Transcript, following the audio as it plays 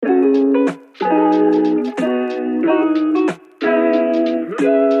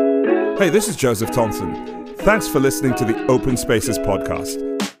Hey, this is Joseph Thompson. Thanks for listening to the Open Spaces podcast.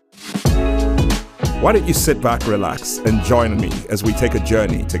 Why don't you sit back, relax, and join me as we take a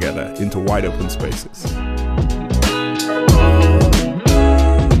journey together into wide open spaces.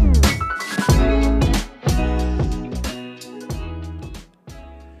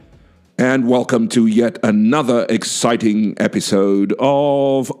 And welcome to yet another exciting episode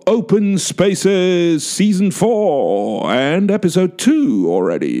of Open Spaces Season 4 and Episode 2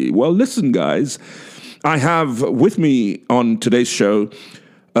 already. Well, listen, guys, I have with me on today's show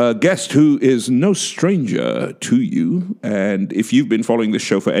a guest who is no stranger to you. And if you've been following this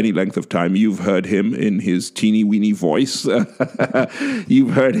show for any length of time, you've heard him in his teeny-weeny voice.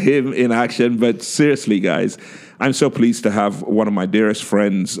 You've heard him in action. But seriously, guys, I'm so pleased to have one of my dearest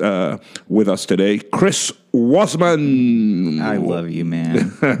friends with us today, Chris Wasman. I love you,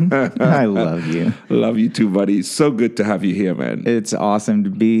 man. I love you. Love you too, buddy. So good to have you here, man. It's awesome to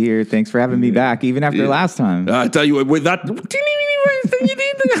be here. Thanks for having me back, even after last time. I tell you, with that thing you did.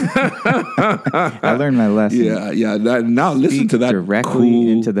 I learned my lesson. Yeah. Now listen to that directly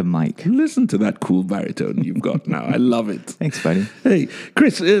into the mic. Listen to that cool baritone you've got now. I love it. Thanks, buddy. Hey,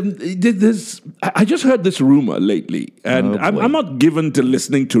 Chris, I just heard this rumor lately, and I'm not given to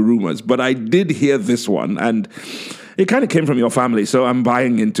listening to rumors, but I did hear this one, and it kind of came from your family, so I'm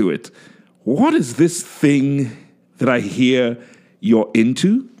buying into it. What is this thing that I hear you're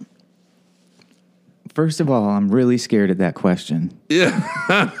into? First of all, I'm really scared of that question. Yeah.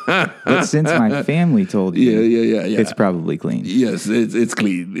 But since my family told you, yeah. it's probably clean. Yes, it's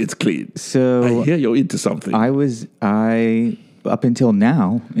clean. It's clean. So I hear you're into something. Up until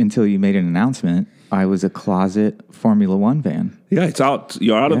now, until you made an announcement, I was a closet Formula One fan. Yeah, it's out.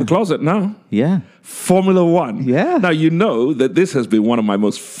 You're out of the closet now. Yeah. Formula One. Yeah. Now, you know that this has been one of my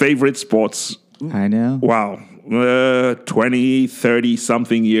most favorite sports. I know. Wow. 20, 30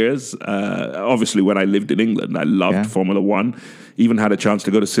 something years. Obviously, when I lived in England, I loved Formula One. Even had a chance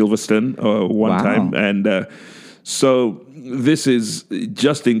to go to Silverstone one time. And so this is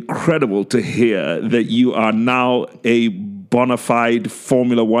just incredible to hear that you are now a bona fide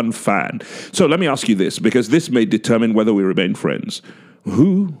Formula One fan. So let me ask you this, because this may determine whether we remain friends.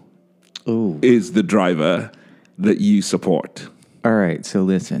 Who is the driver that you support? All right, so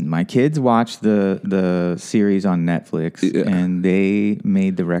listen, my kids watched the series on Netflix, and they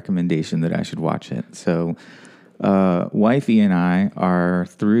made the recommendation that I should watch it. So wifey and I are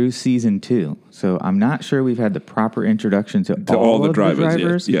through season 2, so I'm not sure we've had the proper introduction to all the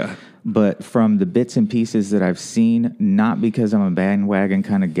drivers. Yeah. But from the bits and pieces that I've seen, not because I'm a bandwagon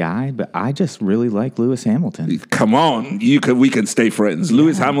kind of guy, but I just really like Lewis Hamilton. Come on, we can stay friends. Yeah.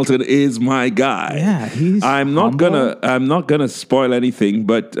 Lewis Hamilton is my guy. Yeah, he's I'm not gonna spoil anything,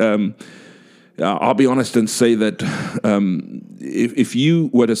 but I'll be honest and say that if you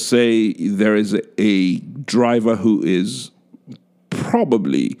were to say there is a driver who is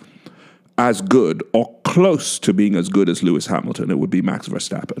probably as good or close to being as good as Lewis Hamilton, it would be Max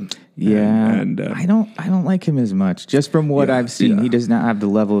Verstappen. Yeah, and I don't like him as much. Just from what I've seen, he does not have the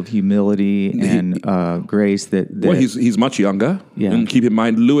level of humility and grace that. Well, he's much younger. Yeah. And keep in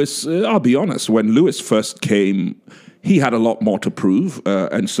mind, Lewis. I'll be honest. When Lewis first came, he had a lot more to prove,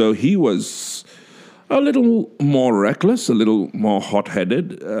 and so he was a little more reckless, a little more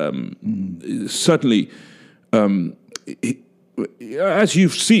hot-headed. Certainly. As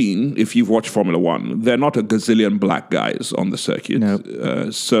you've seen, if you've watched Formula One, they're not a gazillion black guys on the circuit.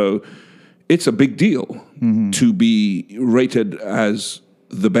 Nope. So it's a big deal to be rated as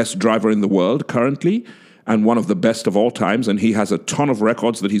the best driver in the world currently and one of the best of all times. And he has a ton of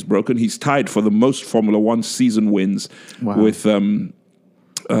records that he's broken. He's tied for the most Formula One season wins with...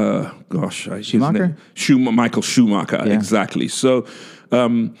 Schumacher? Michael Schumacher, exactly. So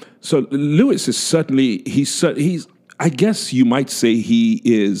Lewis is certainly... He's I guess you might say he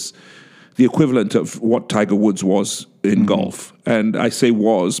is the equivalent of what Tiger Woods was in golf. And I say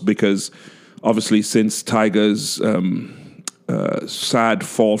was because obviously since Tiger's sad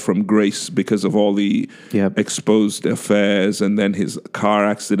fall from grace because of all the exposed affairs and then his car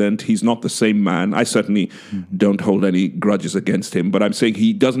accident, he's not the same man. I certainly don't hold any grudges against him, but I'm saying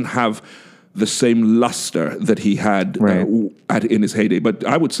he doesn't have the same luster that he had in his heyday. But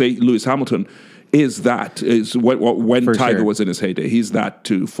I would say Lewis Hamilton is when Tiger was in his heyday. He's that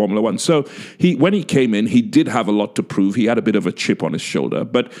to Formula One. So when he came in, he did have a lot to prove. He had a bit of a chip on his shoulder,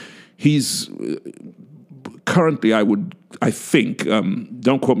 but he's currently, I think,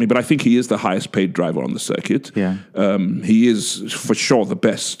 don't quote me, but I think he is the highest paid driver on the circuit. Yeah. He is for sure the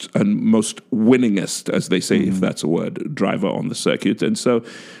best and most winningest, as they say, if that's a word, driver on the circuit. And so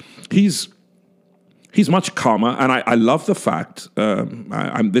he's He's much calmer, and I love the fact.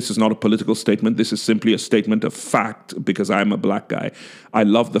 This is not a political statement. This is simply a statement of fact because I'm a black guy. I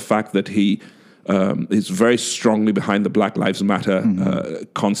love the fact that he is very strongly behind the Black Lives Matter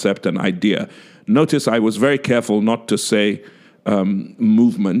concept and idea. Notice I was very careful not to say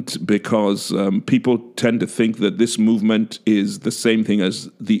movement because people tend to think that this movement is the same thing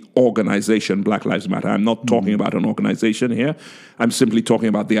as the organization Black Lives Matter. I'm not talking about an organization here. I'm simply talking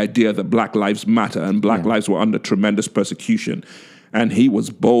about the idea that Black Lives matter and Black lives were under tremendous persecution. And he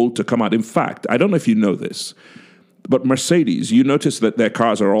was bold to come out. In fact, I don't know if you know this, but Mercedes, you notice that their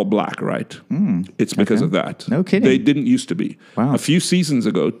cars are all black, right? It's because of that. No kidding. They didn't used to be. Wow. A few seasons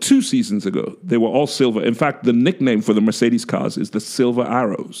ago, 2 seasons ago, they were all silver. In fact, the nickname for the Mercedes cars is the Silver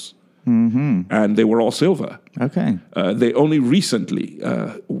Arrows. And they were all silver. Okay. They only recently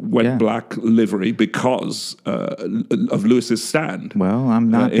went black livery because of Lewis's stand. Well, I'm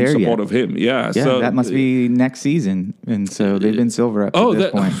not there in support yet. of him. Yeah, Yeah, so that must be next season, and so they've been silver up to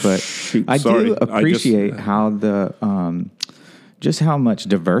this point. But I do appreciate how the just how much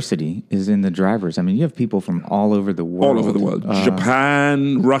diversity is in the drivers. I mean, you have people from all over the world. All over the world.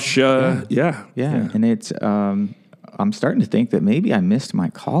 Japan, Russia. Yeah. And it's I'm starting to think that maybe I missed my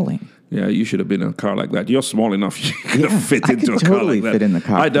calling. Yeah, you should have been in a car like that. You're small enough. You could have fit into a car totally like that. fit in the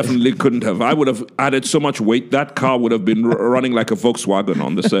car. I definitely couldn't have. I would have added so much weight. That car would have been running like a Volkswagen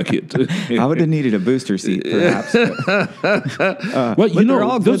on the circuit. I would have needed a booster seat, perhaps. Well, you know, they're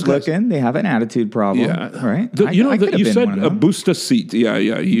all good looking. They have an attitude problem, right? You said a booster seat. Yeah.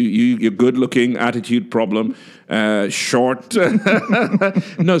 You're good looking, attitude problem, short.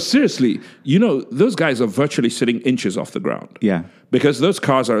 No, seriously. You know, those guys are virtually sitting inches off the ground. Yeah. Because those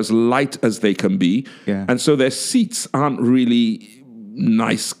cars are as light as they can be. Yeah. And so their seats aren't really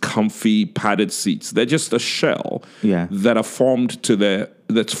nice, comfy, padded seats. They're just a shell that are formed to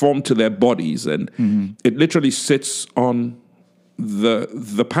their bodies. And it literally sits on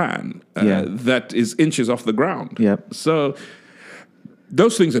the pan that is inches off the ground. Yep. So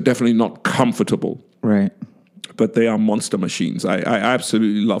those things are definitely not comfortable. Right. But they are monster machines. I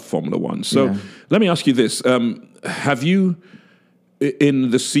absolutely love Formula One. So let me ask you this. Have you... In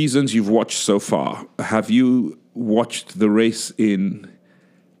the seasons you've watched so far, have you watched the race in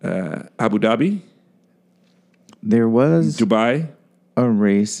Abu Dhabi? There was Dubai? A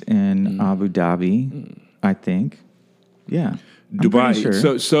race in Abu Dhabi, I think. Yeah. Dubai.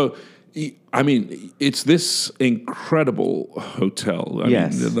 Sure. So, I mean, it's this incredible hotel. I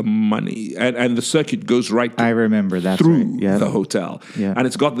mean, the money. And the circuit goes right I remember that through the hotel. Yeah. And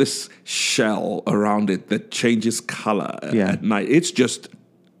it's got this shell around it that changes color at night. It's just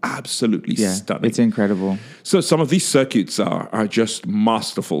absolutely stunning. It's incredible. So some of these circuits are just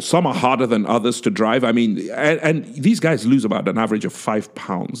masterful. Some are harder than others to drive. I mean, and these guys lose about an average of 5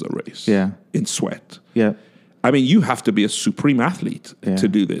 pounds a race in sweat. Yeah. I mean, you have to be a supreme athlete to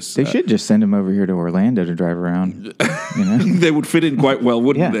do this. They should just send him over here to Orlando to drive around. You know? They would fit in quite well,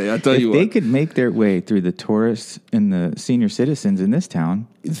 wouldn't they? I tell you what. If they could make their way through the tourists and the senior citizens in this town,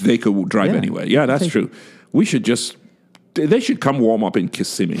 they could drive anywhere. Yeah, that's true. They should come warm up in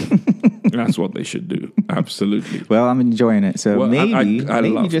Kissimmee. That's what they should do. Absolutely. Well, I'm enjoying it. So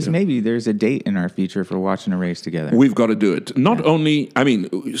maybe there's a date in our future for watching a race together. We've got to do it. Not only, I mean,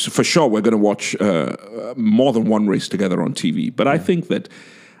 for sure, we're going to watch more than one race together on TV. But I think that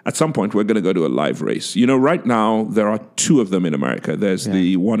at some point we're going to go to a live race. You know, right now there are 2 of them in America. There's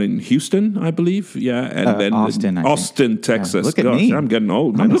the one in Houston, I believe. Yeah, and then Austin, Texas. Yeah, look at me. I'm getting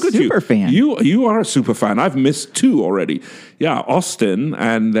old. I'm look a at super fan. You are a super fan. I've missed 2 already. Yeah, Austin,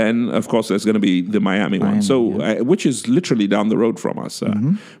 and then of course there's going to be the Miami one. So, which is literally down the road from us.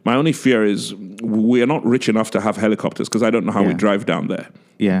 My only fear is we are not rich enough to have helicopters because I don't know how we drive down there.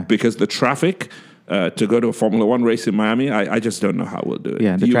 Yeah, because the traffic. To go to a Formula One race in Miami, I just don't know how we'll do it.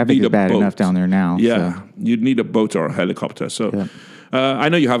 Yeah, the traffic is bad enough down there now. Yeah, so. You'd need a boat or a helicopter. So I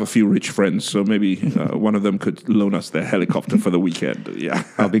know you have a few rich friends, so maybe one of them could loan us their helicopter for the weekend. Yeah,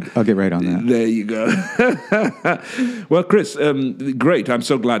 I'll get right on that. There you go. Well, Chris, great. I'm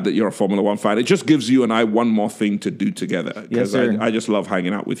so glad that you're a Formula One fan. It just gives you and I one more thing to do together because I just love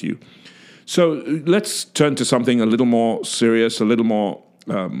hanging out with you. So let's turn to something a little more serious, a little more...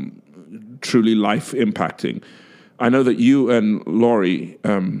 truly life impacting. I know that you and Laurie,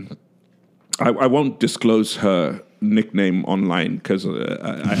 I won't disclose her nickname online because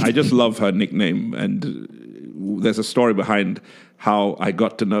I just love her nickname. And there's a story behind how I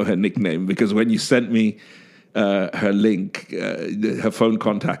got to know her nickname because when you sent me her link, her phone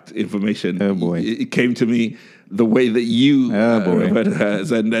contact information, it came to me the way that you read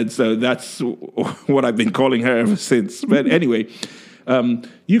hers. And so that's what I've been calling her ever since. But anyway,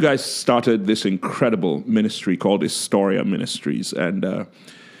 You guys started this incredible ministry called Historia Ministries, and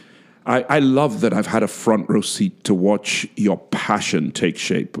I love that I've had a front row seat to watch your passion take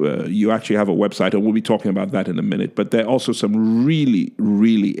shape. You actually have a website, and we'll be talking about that in a minute, but there are also some really,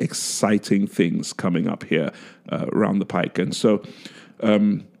 really exciting things coming up here around the pike. And so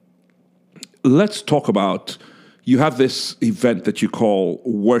let's talk about, you have this event that you call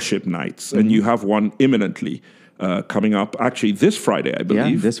Worship Nights, and you have one imminently coming up, actually this Friday, I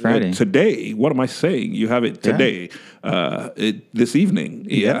believe. Yeah, this Friday. Today. What am I saying? You have it today, this evening.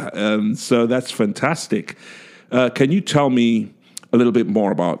 Yeah. So that's fantastic. Can you tell me a little bit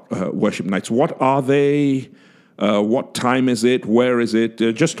more about Worship Nights? What are they? What time is it? Where is it?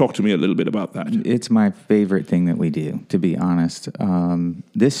 Just talk to me a little bit about that. It's my favorite thing that we do, to be honest.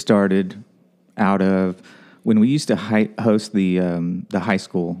 This started out of when we used to host the high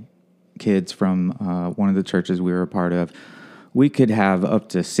school kids from one of the churches we were a part of. We could have up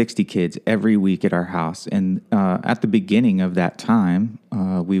to 60 kids every week at our house. And at the beginning of that time,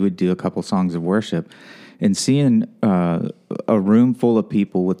 we would do a couple songs of worship. And seeing a room full of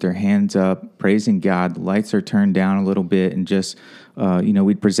people with their hands up, praising God, the lights are turned down a little bit, and just,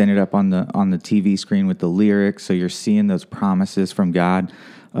 we'd present it up on the TV screen with the lyrics, so you're seeing those promises from God.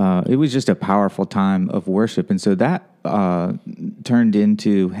 It was just a powerful time of worship. And so that turned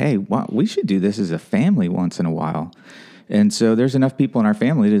into, hey, we should do this as a family once in a while. And so there's enough people in our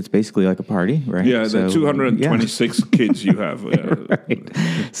family that it's basically like a party, right? Yeah, the 226 kids you have. Right.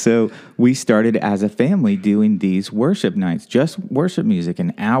 So we started as a family doing these worship nights, just worship music,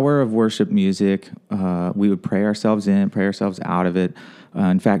 an hour of worship music. We would pray ourselves in, pray ourselves out of it.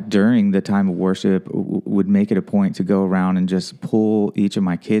 In fact, during the time of worship, would make it a point to go around and just pull each of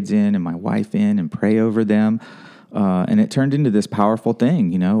my kids in and my wife in and pray over them. And it turned into this powerful thing,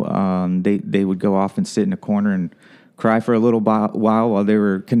 They would go off and sit in a corner and cry for a little while they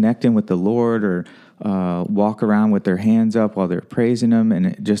were connecting with the Lord, or walk around with their hands up while they're praising Him, and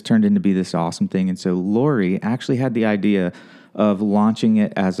it just turned into be this awesome thing. And so Lori actually had the idea of launching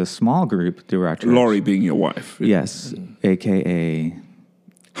it as a small group through our church. Lori being your wife. Yes, a.k.a.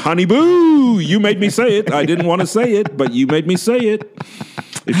 Honey Boo, you made me say it. I didn't want to say it, but you made me say it.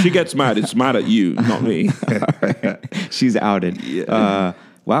 If she gets mad, it's mad at you, not me. Right. She's outed. Yeah.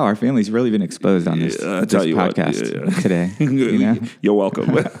 Wow, our family's really been exposed on this podcast today. You're welcome.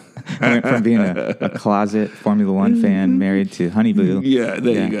 I went from being a closet Formula One fan married to Honey Boo. Yeah,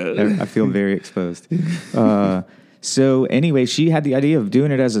 there you go. I feel very exposed. So anyway, she had the idea of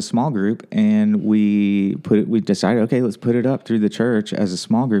doing it as a small group, and we decided, okay, let's put it up through the church as a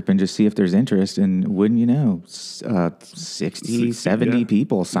small group and just see if there's interest. And wouldn't you know, 60 70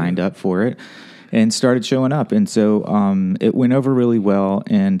 people signed up for it and started showing up. And so it went over really well.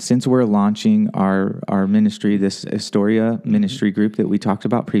 And since we're launching our ministry, this Historia ministry group that we talked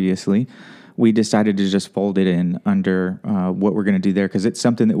about previously, we decided to just fold it in under what we're going to do there, because it's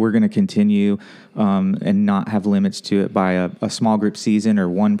something that we're going to continue and not have limits to it by a small group season or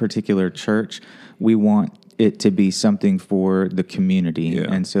one particular church. We want it to be something for the community. Yeah.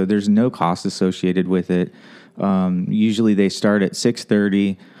 And so there's no cost associated with it. Usually they start at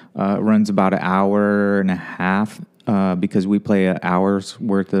 6:30. Runs about an hour and a half because we play an hour's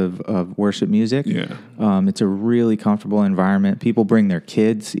worth of worship music. Yeah. It's a really comfortable environment. People bring their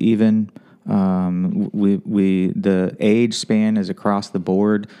kids even. The age span is across the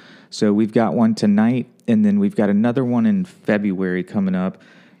board. So we've got one tonight, and then we've got another one in February coming up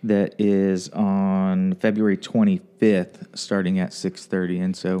that is on February 25th, starting at 6:30.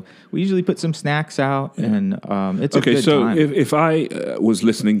 And so we usually put some snacks out, and it's a good time. Okay, so if I was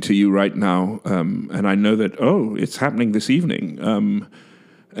listening to you right now, and I know that, it's happening this evening,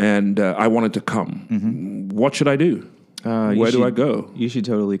 and I wanted to come, what should I do? Where do I go? You should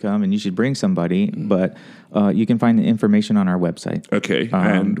totally come, and you should bring somebody, but you can find the information on our website. Okay,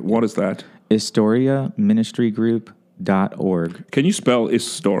 and what is that? HistoriaMinistryGroup.org. Can you spell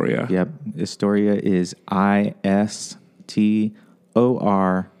Historia? Yep. Historia is Istoria.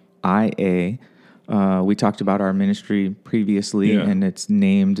 We talked about our ministry previously, and it's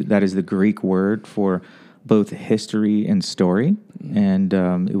named, that is the Greek word for both history and story. And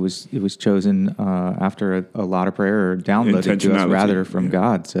it was chosen after a lot of prayer, or downloaded to us rather from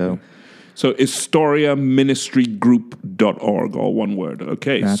God. So HistoriaMinistryGroup.org, all one word.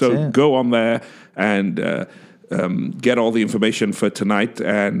 Okay, go on there and get all the information for tonight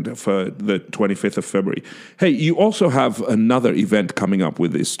and for the 25th of February. Hey, you also have another event coming up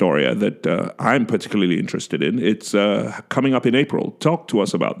with Historia that I'm particularly interested in. It's coming up in April. Talk to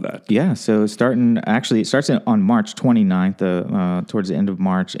us about that. Yeah, so it starts on March 29th, towards the end of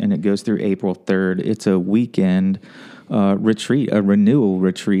March, and it goes through April 3rd. It's a weekend retreat, a renewal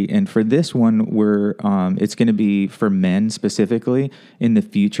retreat. And for this one, it's going to be for men specifically. In the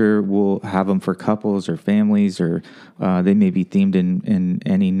future, we'll have them for couples or families, or they may be themed in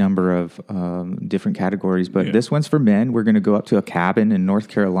any number of different categories. But this one's for men. We're going to go up to a cabin in North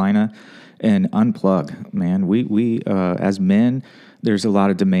Carolina and unplug, man. We as men, there's a lot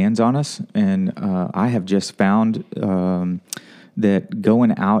of demands on us, and I have just found that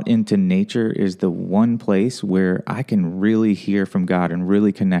going out into nature is the one place where I can really hear from God and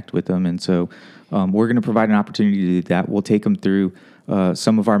really connect with Him. And so we're going to provide an opportunity to do that. We'll take them through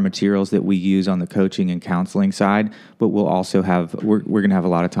some of our materials that we use on the coaching and counseling side, but we'll also we're going to have a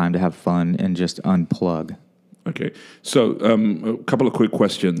lot of time to have fun and just unplug. Okay. So a couple of quick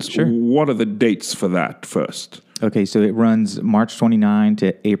questions. Sure. What are the dates for that first? Okay, so it runs March 29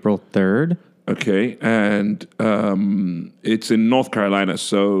 to April 3rd. Okay, and it's in North Carolina.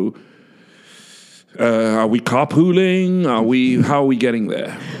 So, are we carpooling? How are we getting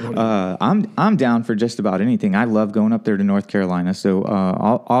there? I'm down for just about anything. I love going up there to North Carolina. So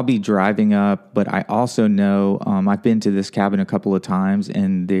I'll be driving up, but I also know I've been to this cabin a couple of times,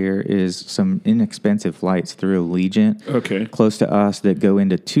 and there is some inexpensive flights through Allegiant, close to us, that go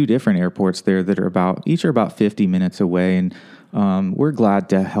into 2 different airports there that are each 50 minutes away, and we're glad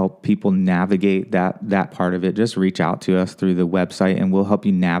to help people navigate that part of it. Just reach out to us through the website, and we'll help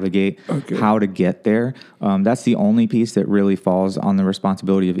you navigate how to get there. That's the only piece that really falls on the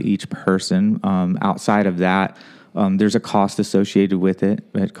responsibility of each person. Outside of that, there's a cost associated with it.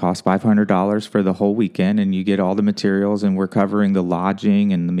 It costs $500 for the whole weekend, and you get all the materials, and we're covering the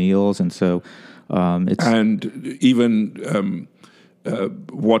lodging and the meals, and so it's... And even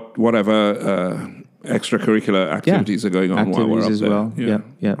whatever... extracurricular activities are going on while we're up as there. Well.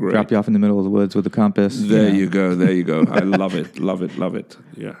 Yeah. Drop you off in the middle of the woods with a compass. There you go. I love it.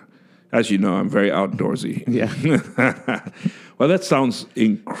 Yeah. As you know, I'm very outdoorsy. Yeah. Well, that sounds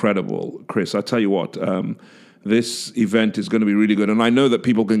incredible, Chris. I tell you what, this event is going to be really good. And I know that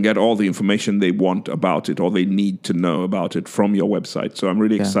people can get all the information they want about it, or they need to know about it, from your website. So I'm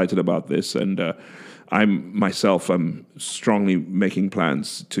really excited about this. And I'm strongly making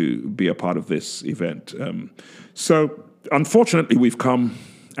plans to be a part of this event. So unfortunately, we've come,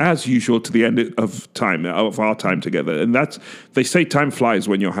 as usual, to the end of our time together. And they say time flies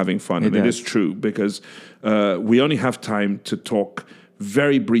when you're having fun. It is true, because we only have time to talk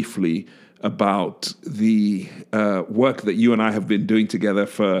very briefly about the work that you and I have been doing together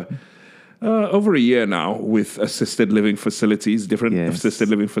for over a year now, with assisted living facilities, different assisted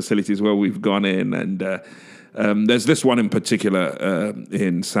living facilities where we've gone in. And there's this one in particular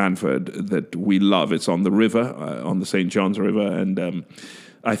in Sanford that we love. It's on the river, on the St. Johns River. And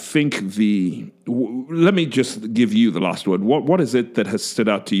I think let me just give you the last word. What is it that has stood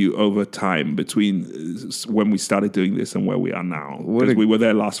out to you over time between when we started doing this and where we are now? Because we were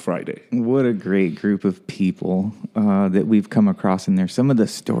there last Friday. What a great group of people that we've come across in there. Some of the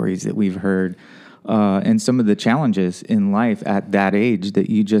stories that we've heard, and some of the challenges in life at that age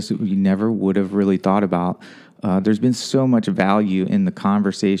that you never would have really thought about. There's been so much value in the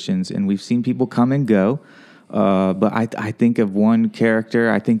conversations, and we've seen people come and go. But I think of one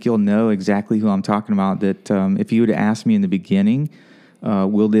character, I think you'll know exactly who I'm talking about, that if you would have asked me in the beginning,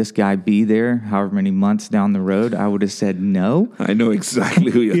 will this guy be there however many months down the road, I would have said no. I know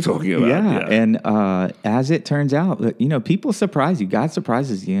exactly who you're talking about. Yeah. And as it turns out, people surprise you. God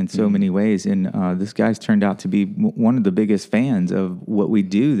surprises you in so many ways. And this guy's turned out to be one of the biggest fans of what we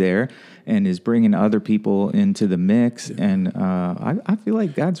do there, and is bringing other people into the mix. And I feel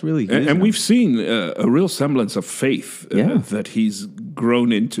like God's really using and we've seen a real semblance of faith that he's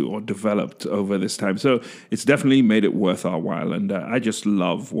grown into or developed over this time. So it's definitely made it worth our while. And I just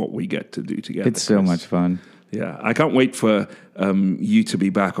love what we get to do together. It's so much fun. Yeah, I can't wait for you to be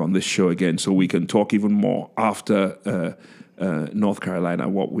back on this show again, so we can talk even more after North Carolina,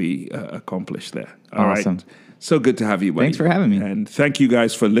 what we accomplished there. All awesome. Right. So good to have you, buddy. Thanks for having me. And thank you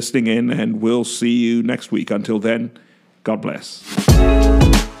guys for listening in, and we'll see you next week. Until then, God bless.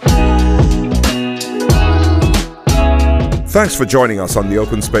 Thanks for joining us on the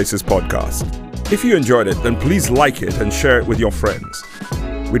Open Spaces podcast. If you enjoyed it, then please like it and share it with your friends.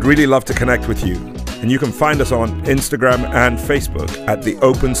 We'd really love to connect with you, and you can find us on Instagram and Facebook at the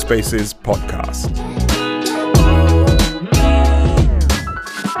Open Spaces Podcast.